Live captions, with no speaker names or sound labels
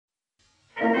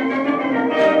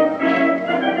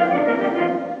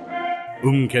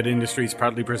Umked Industries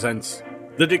proudly presents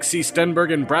the Dixie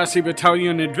Stenberg and Brassy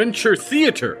Battalion Adventure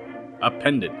Theater, a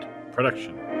pendant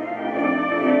production.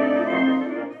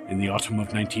 In the autumn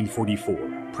of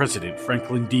 1944, President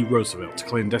Franklin D. Roosevelt's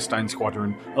clandestine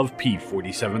squadron of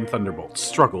P-47 Thunderbolts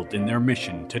struggled in their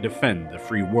mission to defend the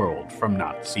free world from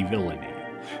Nazi villainy.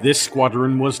 This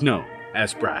squadron was known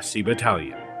as Brassy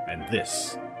Battalion, and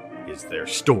this is their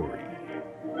story.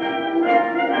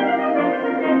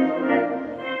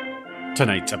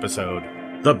 Tonight's episode,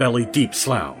 The Belly Deep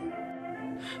Slough.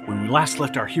 When we last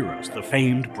left our heroes, the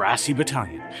famed Brassy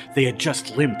Battalion, they had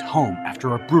just limped home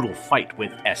after a brutal fight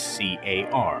with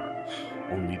SCAR,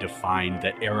 only to find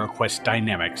that AeroQuest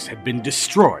Dynamics had been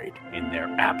destroyed in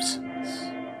their absence.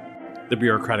 The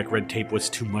bureaucratic red tape was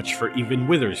too much for even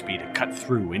Withersby to cut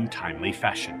through in timely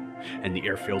fashion, and the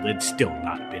airfield had still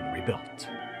not been rebuilt.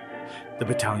 The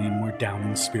battalion were down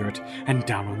in spirit and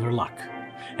down on their luck,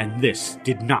 and this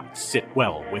did not sit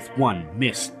well with one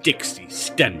Miss Dixie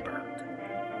Stenberg.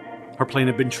 Her plane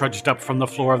had been trudged up from the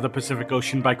floor of the Pacific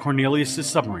Ocean by Cornelius'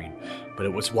 submarine, but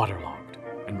it was waterlogged,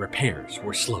 and repairs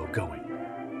were slow going.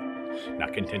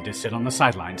 Not content to sit on the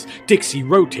sidelines, Dixie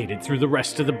rotated through the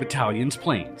rest of the battalion's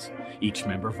planes, each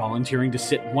member volunteering to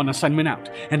sit one assignment out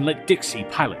and let Dixie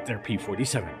pilot their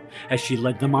P-47, as she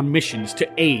led them on missions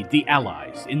to aid the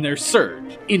Allies in their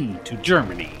surge into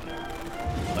Germany.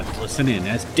 Let's listen in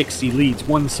as Dixie leads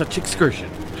one such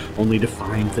excursion, only to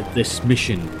find that this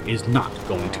mission is not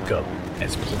going to go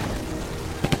as planned.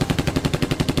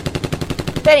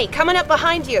 Benny, coming up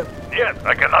behind you. Yes,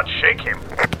 I cannot shake him.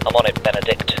 I'm on it,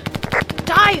 Benedict.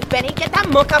 Dive, Benny! Get that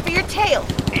muck off of your tail!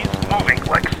 He's moving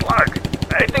like Slugh.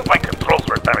 I think my controls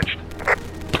were damaged.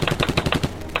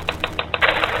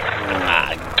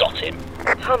 Got him.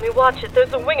 Tommy, watch it.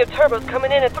 There's a wing of turbos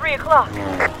coming in at 3 o'clock.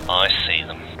 I see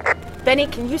them. Benny,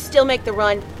 can you still make the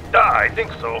run? I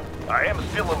think so. I am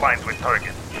still aligned with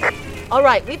target. All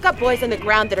right, we've got boys on the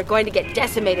ground that are going to get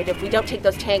decimated if we don't take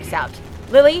those tanks out.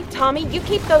 Lily, Tommy, you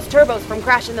keep those turbos from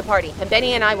crashing the party, and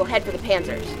Benny and I will head for the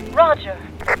Panzers. Roger.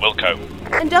 Wilco.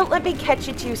 And don't let me catch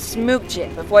you two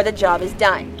smooching before the job is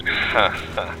done.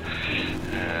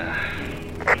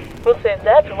 We'll save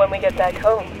that for when we get back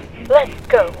home. Let's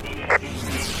go.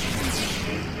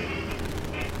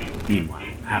 Meanwhile,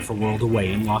 half a world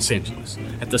away in Los Angeles,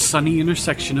 at the sunny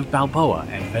intersection of Balboa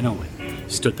and Van Owen,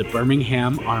 stood the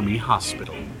Birmingham Army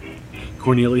Hospital.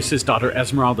 Cornelius' daughter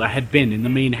Esmeralda had been in the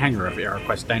main hangar of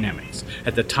AeroQuest Dynamics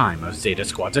at the time of Zeta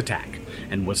Squad's attack,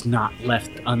 and was not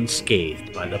left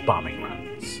unscathed by the bombing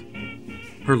runs.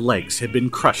 Her legs had been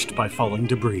crushed by falling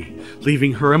debris,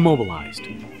 leaving her immobilized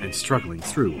and struggling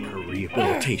through her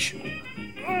rehabilitation.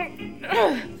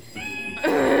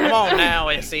 Come on now,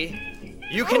 Essie.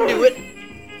 You can do it.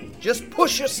 Just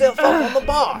push yourself up on the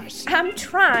bars. I'm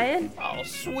trying. Oh,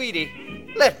 sweetie,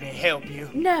 let me help you.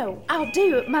 No, I'll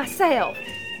do it myself.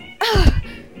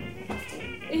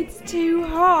 It's too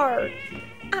hard.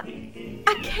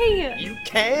 I can't. You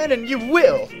can and you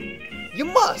will. You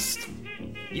must.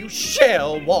 You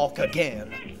shall walk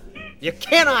again. You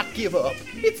cannot give up.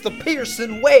 It's the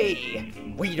Pearson way.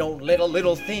 We don't let a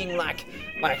little thing like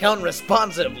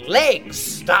unresponsive legs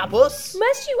stop us.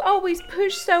 Must you always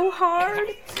push so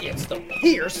hard? It's the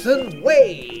Pearson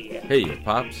way. Hey,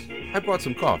 Pops. I brought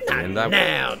some coffee and I...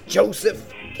 Now,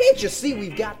 Joseph. Can't you see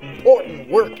we've got important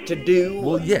work to do?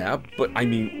 Well, yeah, but I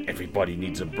mean, everybody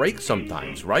needs a break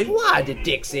sometimes, right? Why did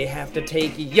Dixie have to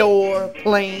take your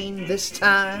plane this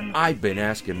time? I've been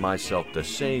asking myself the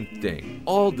same thing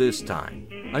all this time.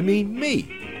 I mean,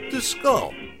 me, the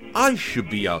Skull. I should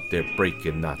be out there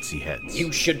breaking Nazi heads.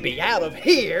 You should be out of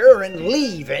here and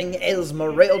leaving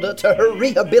Esmeralda to her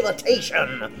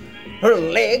rehabilitation. Her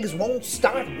legs won't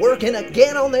start working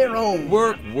again on their own.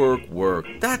 Work.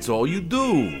 That's all you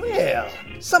do. Well,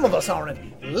 some of us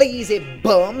aren't lazy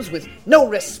bums with no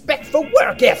respect for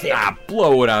work ethic.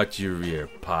 Blow it out your ear,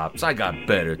 Pops. I got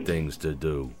better things to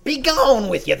do. Be gone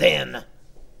with you then.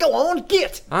 Go on,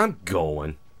 get. I'm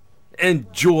going.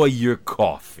 Enjoy your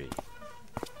coffee.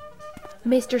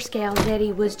 Mr.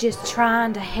 Scalzetti was just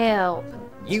trying to help.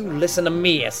 You listen to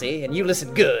me, Essie, and you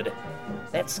listen good.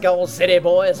 That Skull City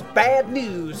boy is bad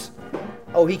news.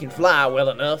 Oh, he can fly well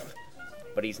enough,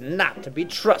 but he's not to be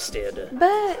trusted.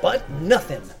 But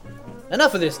nothing.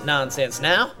 Enough of this nonsense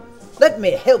now. Let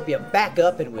me help you back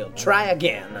up and we'll try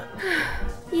again.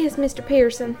 Yes, Mr.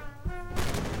 Pearson.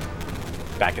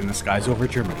 Back in the skies over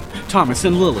Germany, Thomas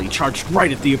and Lily charged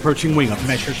right at the approaching wing of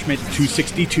Messerschmitt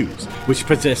 262s, which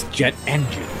possessed jet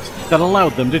engines that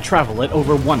allowed them to travel at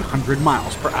over 100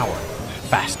 miles per hour,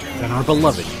 faster than our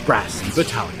beloved Brassy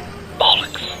Battalion.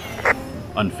 Bollocks.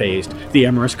 Unfazed, the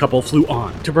amorous couple flew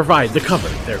on to provide the cover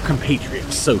their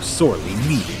compatriots so sorely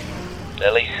needed.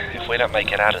 Lily, if we don't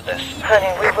make it out of this...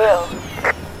 Honey, we will.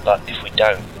 But if we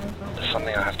don't, there's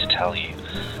something I have to tell you.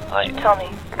 Tell me.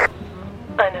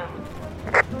 I know.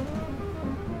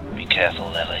 Be careful,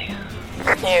 Lily.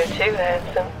 You too,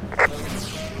 handsome.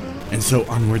 And so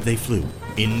onward they flew,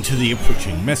 into the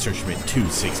approaching Messerschmitt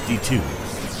 262s.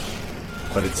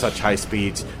 But at such high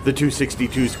speeds, the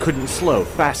 262s couldn't slow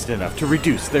fast enough to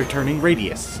reduce their turning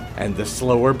radius. And the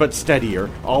slower but steadier,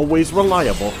 always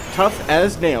reliable, tough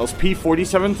as nails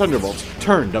P-47 Thunderbolts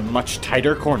turned a much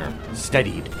tighter corner,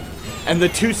 steadied. And the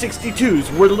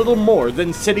 262s were little more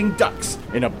than sitting ducks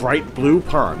in a bright blue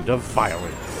pond of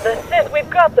violence. That's it, we've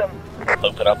got them.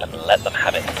 Open up and let them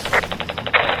have it.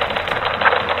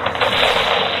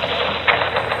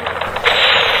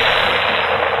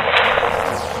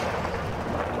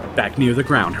 Back near the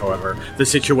ground, however, the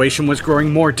situation was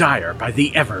growing more dire by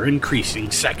the ever-increasing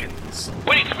seconds.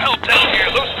 We need some help down here.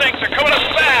 Those things are coming up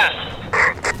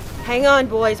fast. Hang on,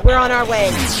 boys. We're on our way.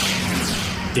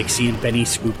 Dixie and Benny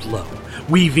swooped low,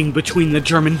 weaving between the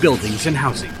German buildings and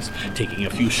housings, taking a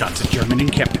few shots at German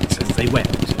encampments as they went.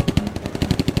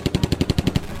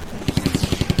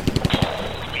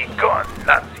 Be gone,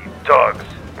 Nazi dogs.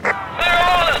 They're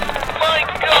on us! My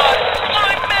God!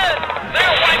 My men!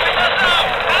 They're wiping us out!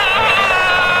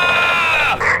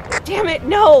 Ah! Damn it,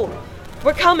 no!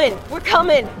 We're coming! We're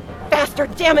coming! Faster,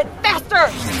 damn it,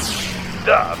 faster!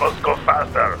 Duh, must go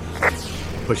faster.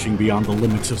 Pushing beyond the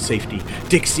limits of safety,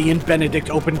 Dixie and Benedict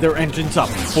opened their engines up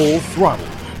full throttle,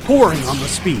 pouring on the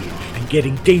speed and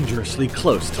getting dangerously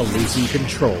close to losing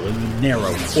control in the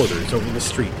narrow quarters over the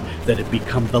street that had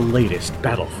become the latest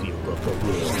battlefield of the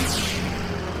war.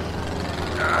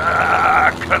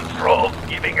 Control's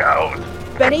giving out.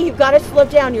 Benny, you've got to slow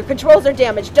down. Your controls are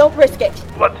damaged. Don't risk it.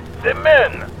 What? The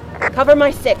men? Cover my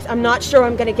 6. I'm not sure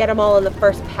I'm going to get them all in the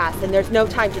first pass, and there's no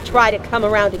time to try to come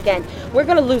around again. We're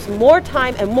going to lose more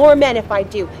time and more men if I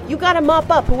do. You got to mop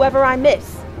up whoever I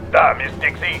miss. Miss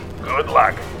Dixie. Good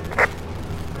luck.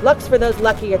 Luck's for those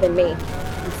luckier than me,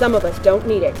 and some of us don't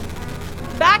need it.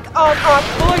 Back off,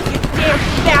 boys, you damn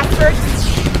bastards!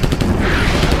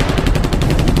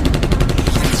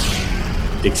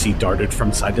 Dixie darted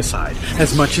from side to side,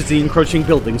 as much as the encroaching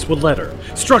buildings would let her,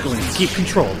 struggling to keep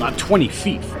control not 20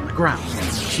 feet from the ground.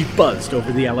 She buzzed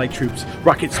over the Allied troops,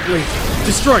 rockets blazing,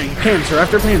 destroying panzer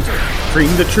after panzer,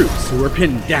 freeing the troops who were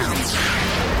pinned down.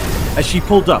 As she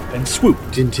pulled up and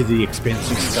swooped into the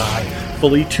expansive sky,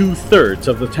 fully 2/3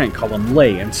 of the tank column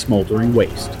lay in smoldering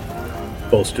waste.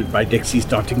 Bolstered by Dixie's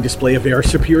daunting display of air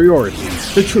superiority,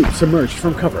 the troops emerged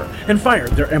from cover and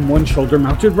fired their M1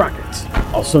 shoulder-mounted rockets,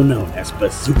 also known as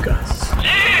bazookas.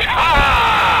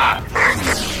 Yeehaw!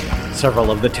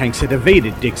 Several of the tanks had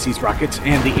evaded Dixie's rockets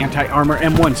and the anti-armor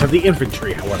M1s of the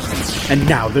infantry, however, and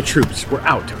now the troops were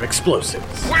out of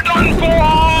explosives. We're done for!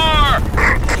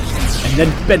 And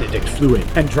then Benedict flew in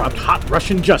and dropped hot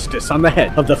Russian justice on the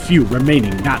head of the few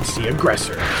remaining Nazi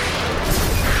aggressors.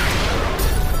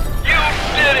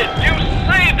 You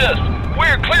saved us!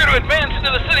 We're clear to advance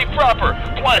into the city proper.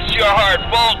 Bless your heart,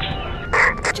 folks.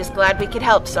 Just glad we could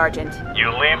help, Sergeant. You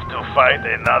live to fight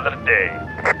another day.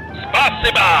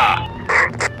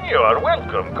 Spasiba! You are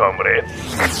welcome, comrade.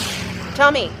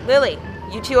 Tommy, Lily,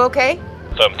 you two okay?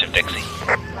 Affirmative, Dixie.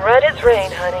 Right as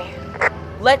rain, honey.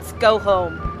 Let's go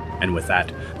home. And with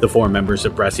that, the 4 members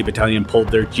of Brassy Battalion pulled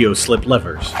their geoslip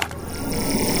levers.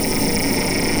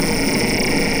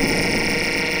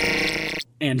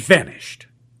 And vanished.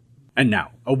 And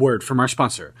now, a word from our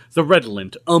sponsor, the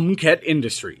redolent Umket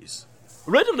Industries.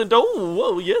 Redolent,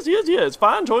 oh, yes.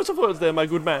 Fine choice of words there, my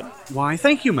good man. Why,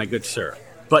 thank you, my good sir.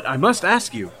 But I must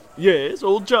ask you, Yes,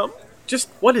 old chum. just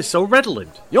what is so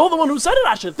redolent? You're the one who said it,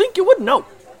 I should think you would know.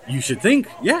 You should think,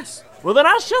 yes. Well, then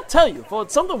I shall tell you, for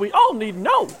it's something we all need to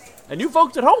know. And you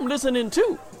folks at home listening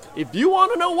too. If you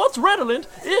want to know what's redolent,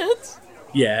 it's...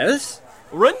 Yes?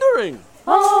 rendering.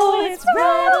 Oh, it's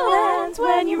redolent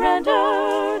when you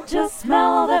render. Just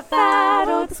smell the fat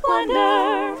or the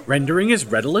splendor. Rendering is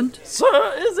redolent?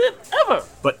 Sir, is it ever?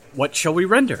 But what shall we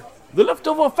render? The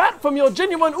leftover fat from your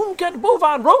genuine Umket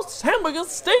bovine roasts, hamburgers,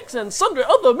 steaks, and sundry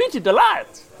other meaty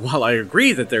delights. While I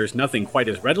agree that there's nothing quite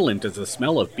as redolent as the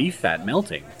smell of beef fat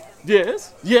melting,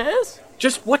 Yes.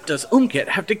 just what does Umket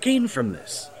have to gain from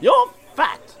this? You're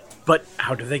fat. But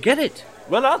how do they get it?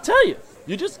 Well, I'll tell you.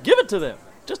 You just give it to them.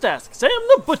 Just ask Sam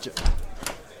the Butcher.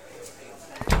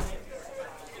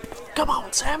 Come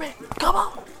on, Sammy. Come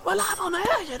on. We're live on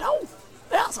air, you know.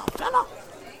 There's a fella.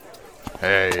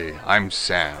 Hey, I'm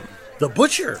Sam. The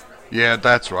butcher? Yeah,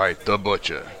 that's right, the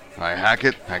butcher. I hack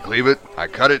it, I cleave it, I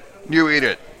cut it, you eat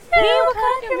it. He will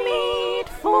cut your meat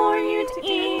for you to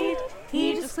eat.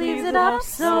 He just leaves it up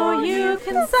so you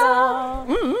can suck.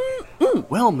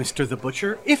 Well, Mr. the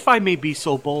Butcher, if I may be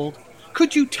so bold,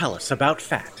 could you tell us about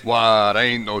fat? What,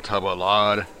 ain't no trouble,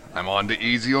 lad. I'm on the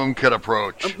easy umket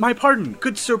approach. My pardon,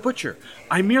 good Sir Butcher.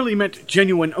 I merely meant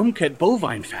genuine umket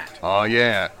bovine fat. Oh,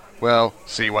 yeah. Well,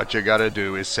 see, what you gotta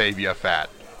do is save your fat.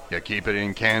 You keep it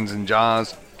in cans and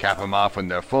jars, cap 'em off when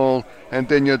they're full, and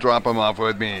then you drop 'em off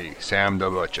with me, Sam the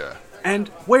Butcher. And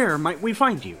where might we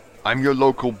find you? I'm your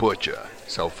local butcher,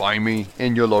 so find me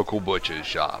in your local butcher's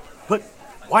shop. But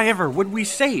why ever would we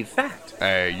save fat?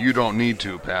 Hey, you don't need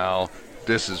to, pal.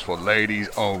 This is for ladies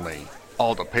only.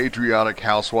 All the patriotic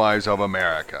housewives of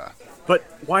America. But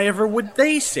why ever would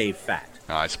they save fat?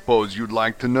 I suppose you'd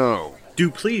like to know.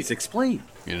 Do please explain.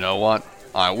 You know what?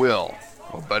 I will.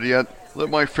 Or better yet, let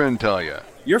my friend tell you.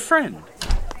 Your friend.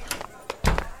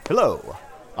 Hello.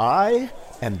 I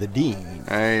am the Dean.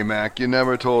 Hey, Mac, you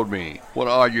never told me. What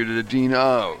are you the Dean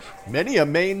of? Many a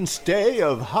mainstay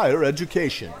of higher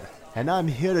education. And I'm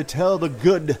here to tell the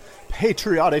good,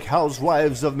 patriotic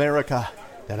housewives of America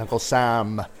that Uncle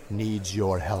Sam needs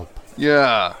your help.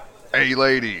 Yeah. Hey,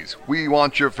 ladies, we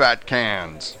want your fat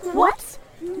cans. What?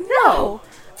 No!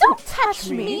 Don't touch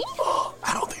me!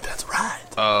 I don't think that's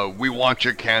right. We want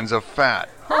your cans of fat.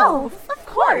 Oh, of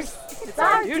course! It's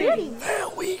our duty! There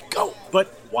we go.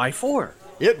 But why for?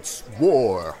 It's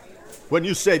war. When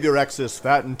you save your excess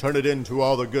fat and turn it into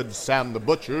all the good Sam the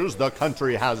Butchers the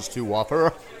country has to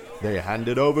offer, they hand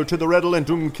it over to the Redolent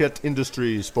Umket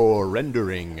Industries for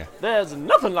rendering. There's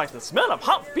nothing like the smell of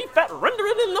hot beef fat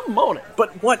rendering in the morning.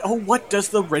 But what does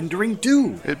the rendering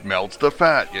do? It melts the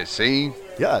fat, you see?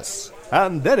 Yes,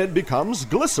 and then it becomes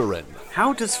glycerin.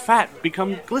 How does fat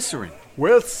become glycerin?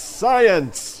 With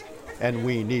science! And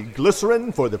we need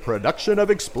glycerin for the production of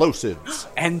explosives.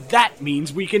 And that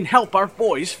means we can help our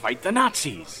boys fight the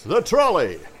Nazis. The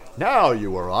trolley! Now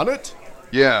you are on it.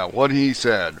 Yeah, what he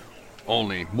said.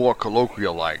 Only more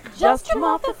colloquial-like. Just trim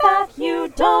off the fat, you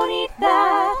don't eat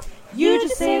that. You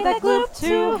just save that gloop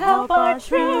to help our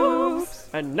troops.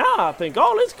 And now I think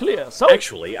all is clear, so...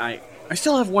 Actually, I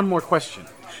still have one more question.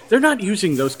 They're not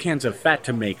using those cans of fat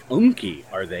to make umki,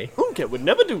 are they? Umket would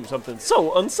never do something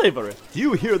so unsavory. Do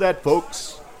you hear that,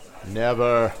 folks?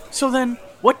 Never. So then,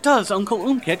 what does Uncle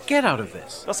Umket get out of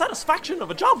this? The satisfaction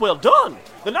of a job well done.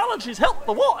 The knowledge he's helped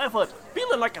the war effort.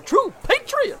 Feeling like a true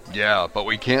patriot. Yeah, but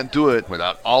we can't do it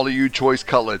without all of you choice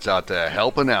cutlets out there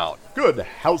helping out. Good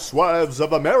housewives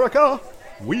of America,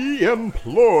 we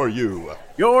implore you.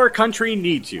 Your country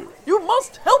needs you. You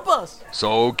must help us.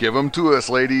 So give 'em to us,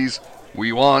 ladies.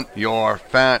 We want your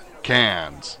fat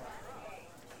cans.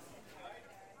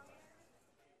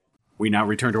 We now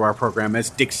return to our program as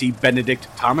Dixie, Benedict,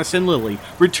 Thomas, and Lily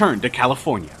return to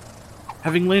California.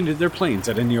 Having landed their planes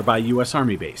at a nearby U.S.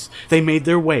 Army base, they made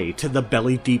their way to the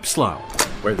belly-deep Slough,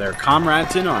 where their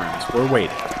comrades in arms were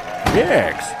waiting.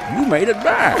 Dix, you made it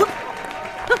back.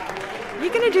 You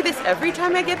gonna do this every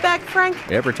time I get back, Frank?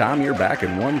 Every time you're back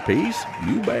in one piece,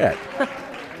 you bet.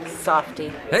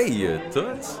 Softy. Hey, you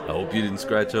toots. I hope you didn't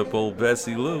scratch up old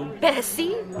Bessie Lou.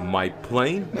 Bessie? My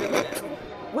plane?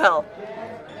 Well,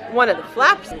 one of the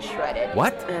flaps is shredded.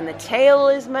 What? And the tail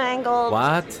is mangled.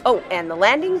 What? Oh, and the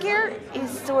landing gear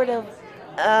is sort of,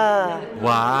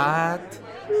 What?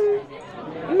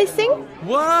 missing?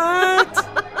 What?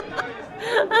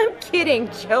 I'm kidding,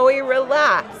 Joey,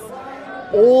 relax.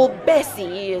 Old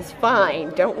Bessie is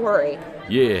fine, don't worry.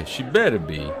 Yeah, she better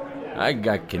be. I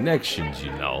got connections,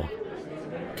 you know.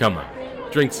 Come on,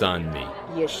 drinks on me.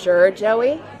 You sure,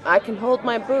 Joey? I can hold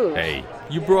my booze. Hey,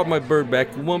 you brought my bird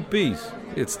back in one piece.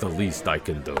 It's the least I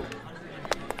can do.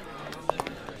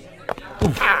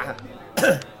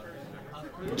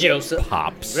 Joseph.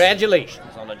 Pops.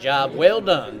 Congratulations on a job well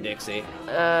done, Dixie.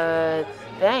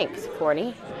 Thanks,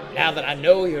 Corny. Now that I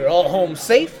know you're all home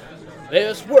safe,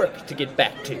 there's work to get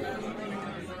back to.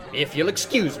 If you'll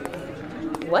excuse me.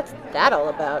 What's that all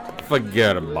about?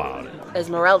 Forget about it.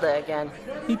 Esmeralda again.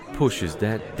 He pushes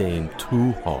that dame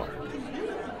too hard.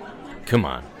 Come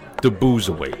on, the booze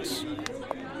awaits.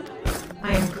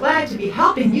 I am glad to be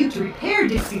helping you to repair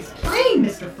Dixie's plane,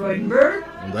 Mr. Freudenberg.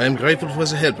 And I am grateful for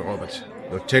the help, Robert.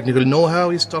 Your technical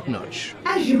know-how is top-notch.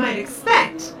 As you might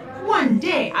expect, one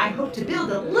day I hope to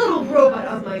build a little robot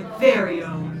of my very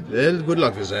own. Well, good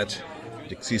luck with that.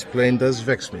 Dixie's plane does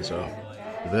vex me, so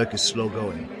the work is slow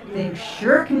going. They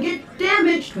sure can get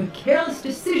damaged when careless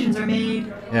decisions are made.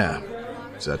 Yeah,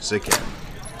 that they can.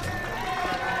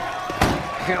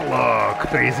 Hello,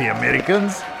 crazy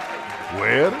Americans.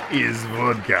 Where is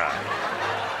vodka?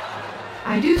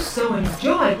 I do so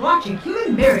enjoy watching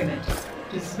human merriment.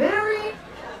 It is very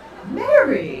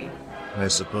merry. I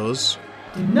suppose.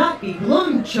 Do not be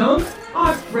glum, chump.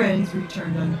 Our friends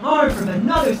returned unharmed from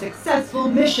another successful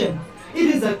mission. It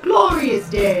is a glorious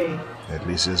day. At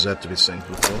least there's that to be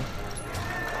thankful for.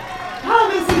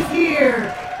 Thomas is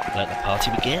here. Let the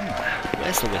party begin.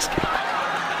 Where's the whiskey?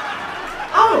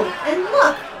 Oh, and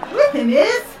look, with him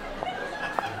is...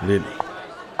 Lily.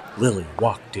 Lily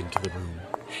walked into the room,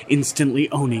 instantly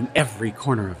owning every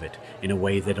corner of it in a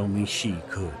way that only she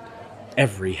could.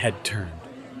 Every head turned,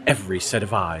 every set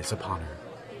of eyes upon her,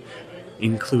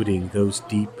 including those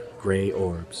deep gray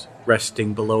orbs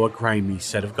resting below a grimy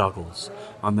set of goggles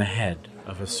on the head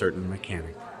of a certain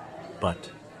mechanic.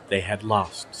 But they had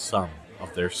lost some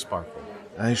of their sparkle.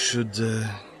 I should,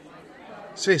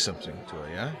 say something to her,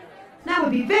 yeah? That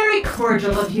would be very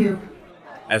cordial of you.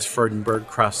 As Freudenberg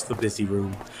crossed the busy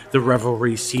room, the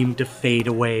revelry seemed to fade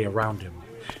away around him,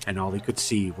 and all he could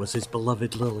see was his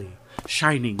beloved Lily,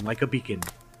 shining like a beacon,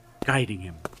 guiding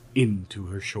him into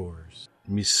her shores.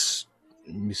 Miss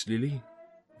Lily?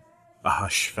 A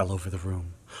hush fell over the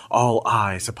room, all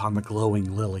eyes upon the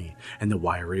glowing Lily and the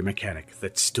wiry mechanic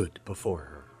that stood before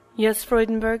her. Yes,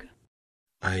 Freudenberg?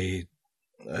 I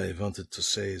wanted to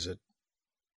say that...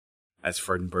 As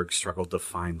Freudenberg struggled to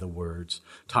find the words,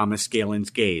 Thomas Galen's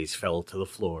gaze fell to the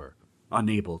floor,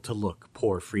 unable to look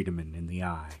poor Friedemann in the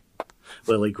eye.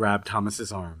 Lily grabbed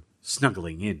Thomas's arm,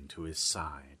 snuggling into his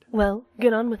side. Well,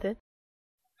 get on with it.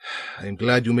 I'm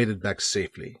glad you made it back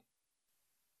safely.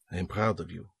 I am proud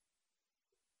of you.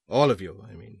 All of you,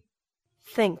 I mean.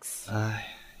 Thanks.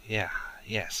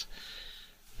 Yes.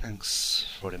 Thanks,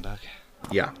 Freudenberg.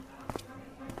 Yeah.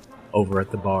 Over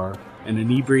at the bar, an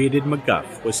inebriated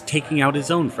McGuff was taking out his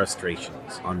own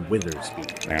frustrations on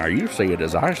Withersby. Now, you see it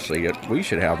as I see it. We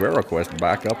should have AeroQuest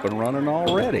back up and running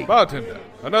already. Bartender,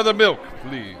 another milk,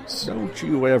 please. Don't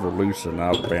you ever loosen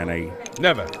up, Benny.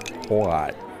 Never.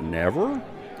 What, never?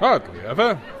 Hardly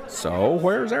ever. So,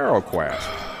 where's AeroQuest?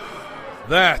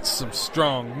 That's some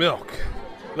strong milk.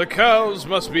 The cows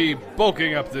must be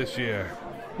bulking up this year.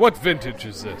 What vintage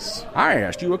is this? I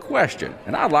asked you a question,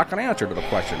 and I'd like an answer to the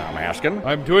question I'm asking.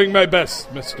 I'm doing my best,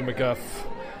 Mr. McGuff.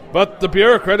 But the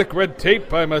bureaucratic red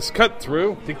tape I must cut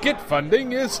through to get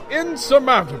funding is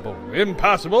insurmountable,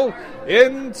 impossible,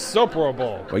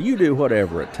 insuperable. Well, you do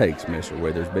whatever it takes, Mr.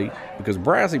 Withersby, because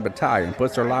Brassy Battalion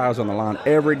puts their lives on the line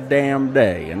every damn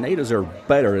day, and they deserve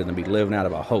better than to be living out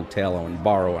of a hotel and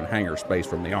borrowing hangar space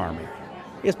from the Army.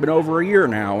 It's been over a year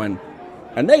now, and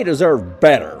they deserve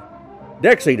better.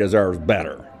 Dixie deserves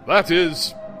better. That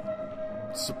is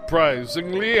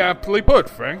surprisingly aptly put,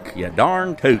 Frank. You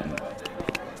darn tootin'.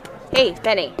 Hey,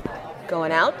 Benny.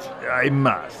 Going out? I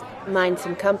must. Mind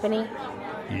some company?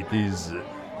 It is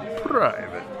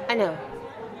private. I know.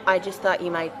 I just thought you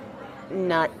might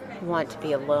not want to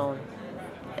be alone.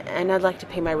 And I'd like to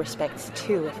pay my respects,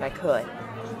 too, if I could.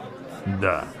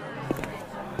 Da.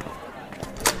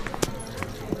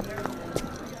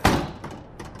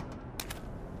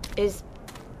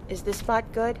 Is this spot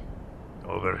good?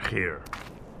 Over here.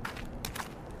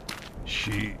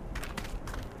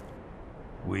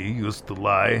 We used to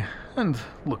lie and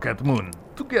look at moon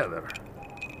together.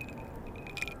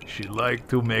 She liked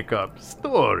to make up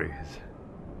stories.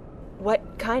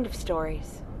 What kind of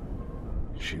stories?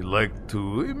 She liked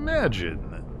to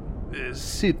imagine a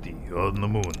city on the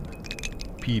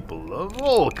moon. People of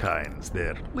all kinds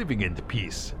there living in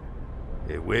peace.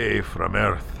 Away from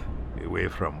Earth, away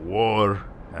from war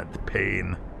and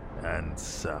pain and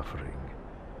suffering.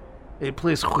 A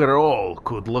place where all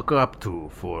could look up to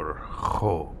for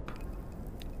hope.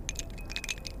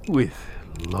 With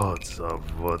lots of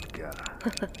vodka.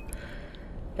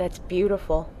 That's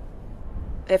beautiful.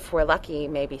 If we're lucky,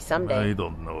 maybe someday. I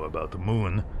don't know about the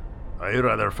moon. I'd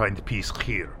rather find peace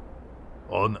here,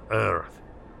 on Earth.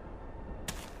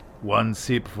 One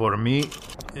sip for me?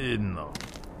 No.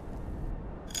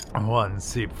 One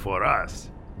sip for us.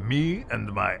 Me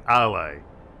and my ally.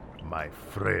 My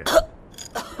friend.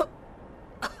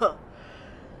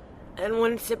 And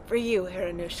one sip for you,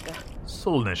 Heranushka.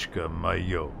 Solnishka, my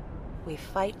yo. We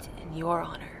fight in your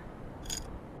honor.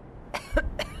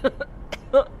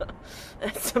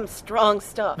 That's some strong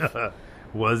stuff.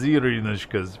 Was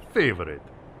Irinushka's favorite.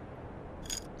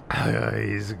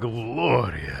 He's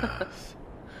glorious.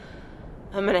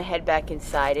 I'm gonna head back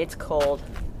inside. It's cold.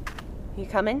 You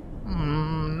coming?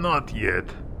 Not yet.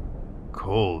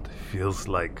 Cold feels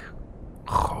like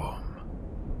home.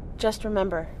 Just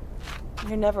remember,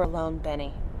 you're never alone,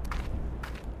 Benny.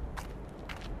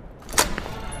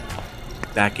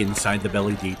 Back inside the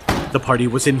Belly Deep, the party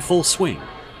was in full swing,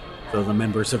 though the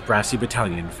members of Brassy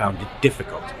Battalion found it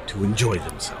difficult to enjoy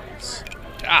themselves.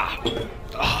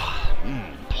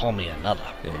 pour me another.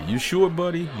 Yeah, you sure,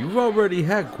 buddy? You've already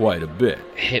had quite a bit.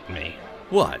 Hit me.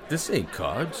 What? This ain't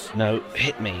cards. No,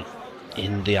 hit me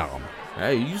in the arm.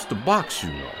 Hey, you used to box, you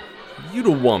know. You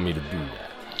don't want me to do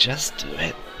that. Just do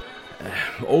it.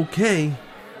 Okay.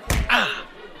 Ah!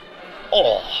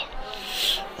 Oh!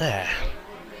 There.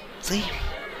 See?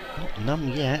 Not numb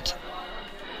yet.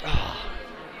 Oh.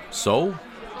 So?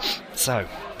 So,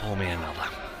 pour me another.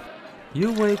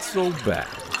 You ain't so bad,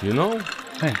 you know?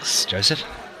 Thanks, Joseph.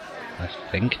 I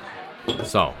think.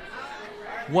 So,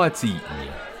 what's eating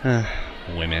you?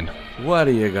 Women. What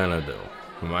are you gonna do?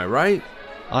 Am I right?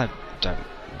 I don't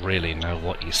really know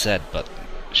what you said, but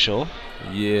sure.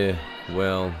 Yeah,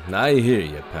 well, I hear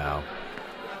you, pal.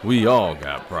 We all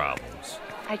got problems.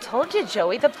 I told you,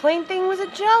 Joey, the plane thing was a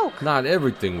joke. Not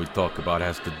everything we talk about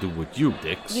has to do with you,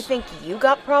 Dix. You think you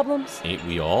got problems? Ain't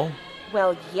we all?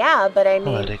 Well, yeah, but I mean...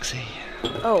 Hello, Dixie.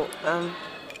 Oh,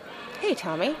 hey,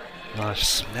 Tommy.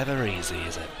 Life's never easy,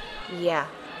 is it? Yeah.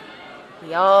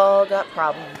 We all got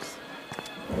problems.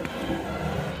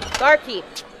 Barkeep!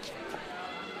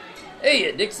 Hey,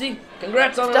 Dixie.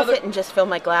 Congrats on Stuff another... it and just fill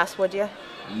my glass, would you?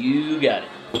 You got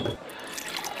it.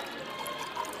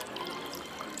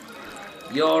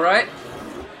 You alright?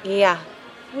 Yeah.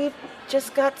 We've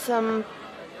just got some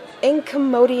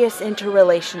incommodious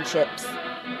interrelationships.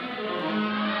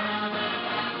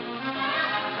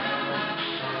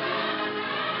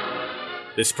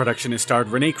 This production has starred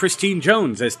Renee Christine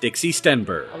Jones as Dixie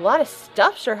Stenberg, A lot of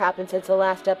stuff sure happened since the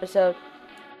last episode.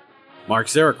 Mark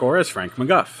Zarakor as Frank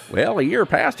McGuff, Well, a year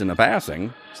passed in the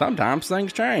passing. Sometimes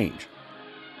things change.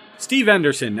 Steve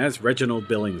Anderson as Reginald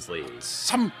Billingsley,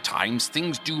 Sometimes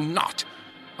things do not.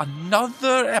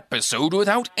 Another episode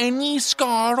without any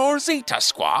Scar or Zeta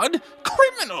Squad?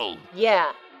 Criminal!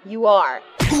 Yeah, you are.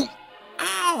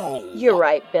 Ow! You're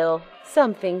right, Bill.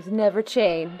 Some things never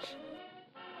change.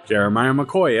 Jeremiah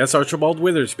McCoy as Archibald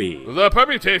Withersby, The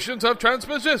permutations of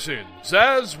transpositions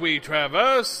as we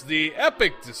traverse the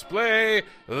epic display,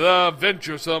 the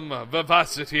venturesome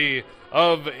vivacity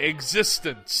of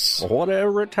existence.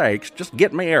 Whatever it takes, just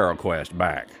get me AeroQuest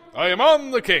back. I am on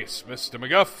the case, Mr.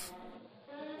 McGuff.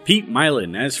 Pete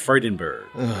Milan as Freudenberg,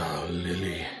 Oh,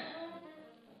 Lily.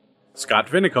 Scott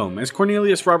Vinicombe as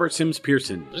Cornelius Robert Sims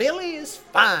Pearson, Lily is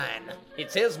fine.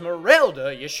 It's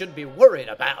Esmeralda you should be worried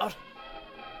about.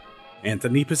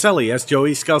 Anthony Pacelli as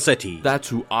Joey Scalzetti. That's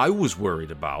who I was worried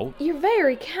about. You're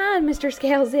very kind, Mr.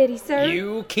 Scalzetti, sir.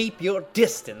 You keep your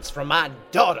distance from my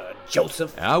daughter,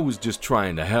 Joseph. I was just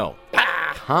trying to help.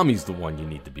 Tommy's the one you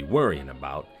need to be worrying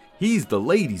about. He's the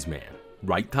ladies' man.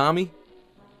 Right, Tommy?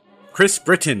 Chris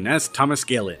Britton as Thomas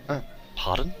Galen.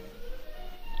 Pardon?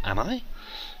 Am I?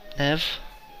 Ev?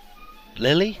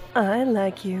 Lily? I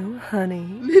like you, honey.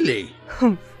 Lily!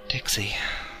 Dixie.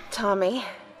 Tommy.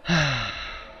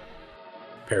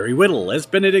 Perry Whittle as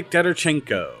Benedict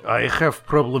Ederchenko. I have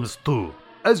problems too.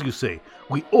 As you say,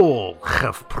 we all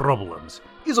have problems.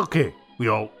 It's okay. We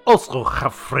all also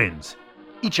have friends.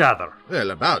 Each other.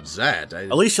 Well, about that,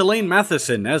 Alicia Lane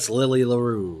Matheson as Lily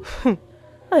LaRue.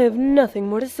 I have nothing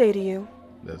more to say to you.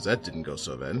 That didn't go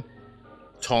so well.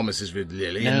 Thomas is with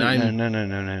Lily, No, and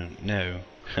I'm... no.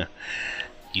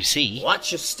 You see?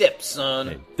 Watch your step, son.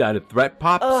 Hey, that a threat,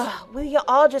 Pops? Ugh, will you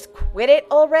all just quit it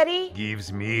already?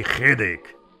 Gives me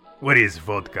headache. Where is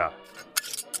vodka?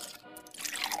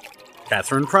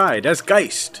 Catherine Pride as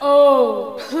Geist.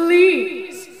 Oh,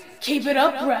 please. Keep it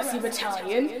up, Brassy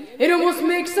Battalion. It almost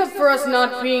makes up for us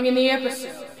not being in the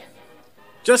episode.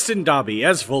 Justin Dobby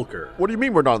as Volker. What do you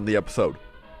mean we're not in the episode?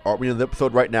 Aren't we in the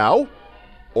episode right now?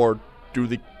 Or do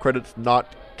the credits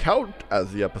not count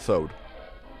as the episode?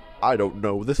 I don't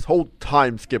know. This whole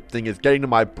time skip thing is getting to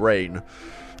my brain.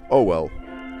 Oh well.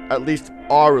 At least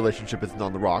our relationship isn't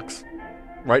on the rocks.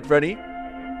 Right, Rennie?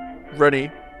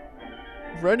 Rennie?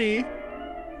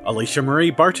 Alicia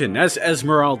Marie Barton as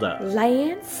Esmeralda.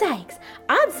 Land sakes,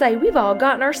 I'd say we've all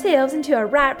gotten ourselves into a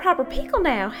right proper pickle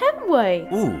now, haven't we?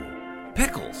 Ooh,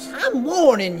 pickles. I'm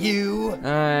warning you.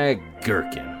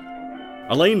 Gherkin.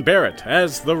 Elaine Barrett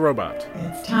as the Robot.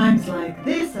 It's times like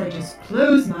this I just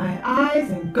close my eyes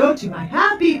and go to my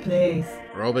happy place.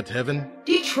 Robot Heaven?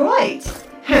 Detroit!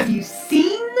 Have you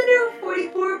seen the new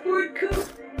 44 Ford Coupe?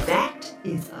 That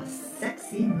is a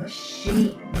sexy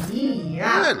machine.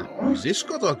 Yeah. Well, this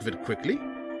got awkward quickly.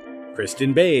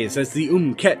 Kristen Bays as the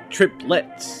Umket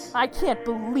Triplets. I can't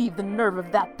believe the nerve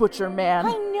of that butcher man.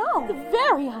 I know, the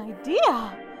very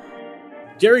idea.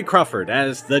 Jerry Crawford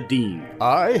as the Dean.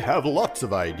 I have lots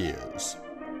of ideas.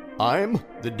 I'm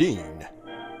the Dean.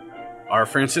 R.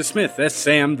 Francis Smith as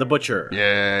Sam the Butcher.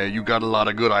 Yeah, you got a lot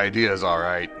of good ideas, all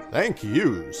right. Thank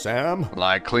you, Sam.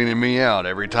 Like cleaning me out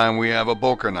every time we have a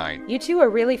poker night. You two are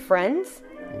really friends?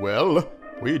 Well,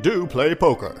 we do play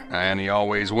poker. And he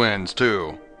always wins,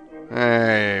 too.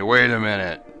 Hey, wait a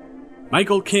minute.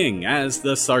 Michael King as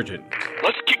the Sergeant.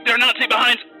 Let's kick their Nazi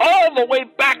behinds all the way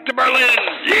back to Berlin!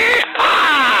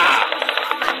 Yeehaw!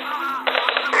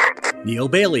 Neil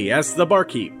Bailey as the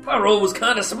Barkeep. Our role was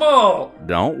kind of small.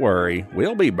 Don't worry,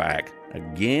 we'll be back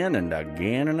again and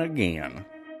again and again.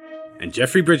 And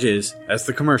Jeffrey Bridges as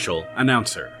the Commercial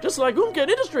Announcer. Just like Umket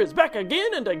Industries back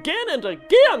again and again and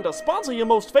again to sponsor your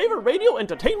most favorite radio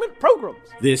entertainment programs.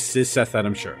 This is Seth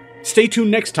Adam Scher. Stay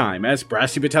tuned next time as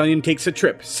Brassy Battalion takes a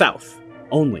trip south,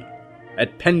 only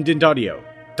at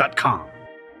pendantaudio.com.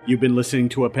 You've been listening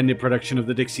to a pendant production of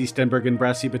the Dixie Stenberg and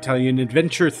Brassy Battalion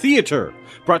Adventure Theater,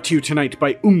 brought to you tonight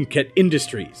by Umket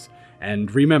Industries.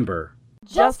 And remember,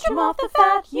 just trim off the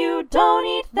fat, you don't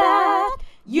eat that.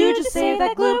 You just save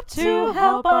that gloop to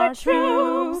help our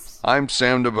troops. I'm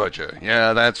Sam the Butcher.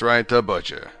 Yeah, that's right, the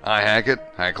Butcher. I hack it,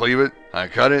 I cleave it, I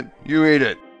cut it, you eat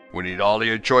it. We need all of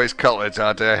your choice cutlets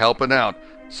out there helping out,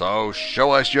 so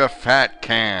show us your fat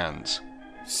cans.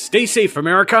 Stay safe,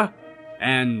 America,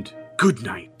 and good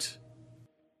night.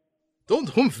 Don't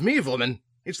humph me, woman.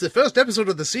 It's the first episode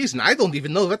of the season. I don't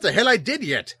even know what the hell I did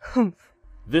yet.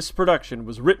 This production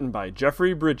was written by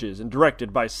Jeffrey Bridges and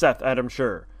directed by Seth Adam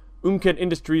Scher. Umket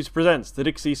Industries presents the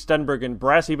Dixie Stenberg and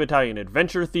Brassy Battalion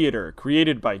Adventure Theater,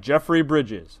 created by Jeffrey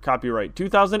Bridges. Copyright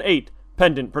 2008,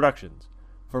 Pendant Productions.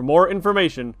 For more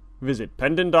information, visit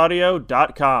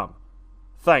pendantaudio.com.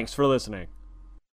 Thanks for listening.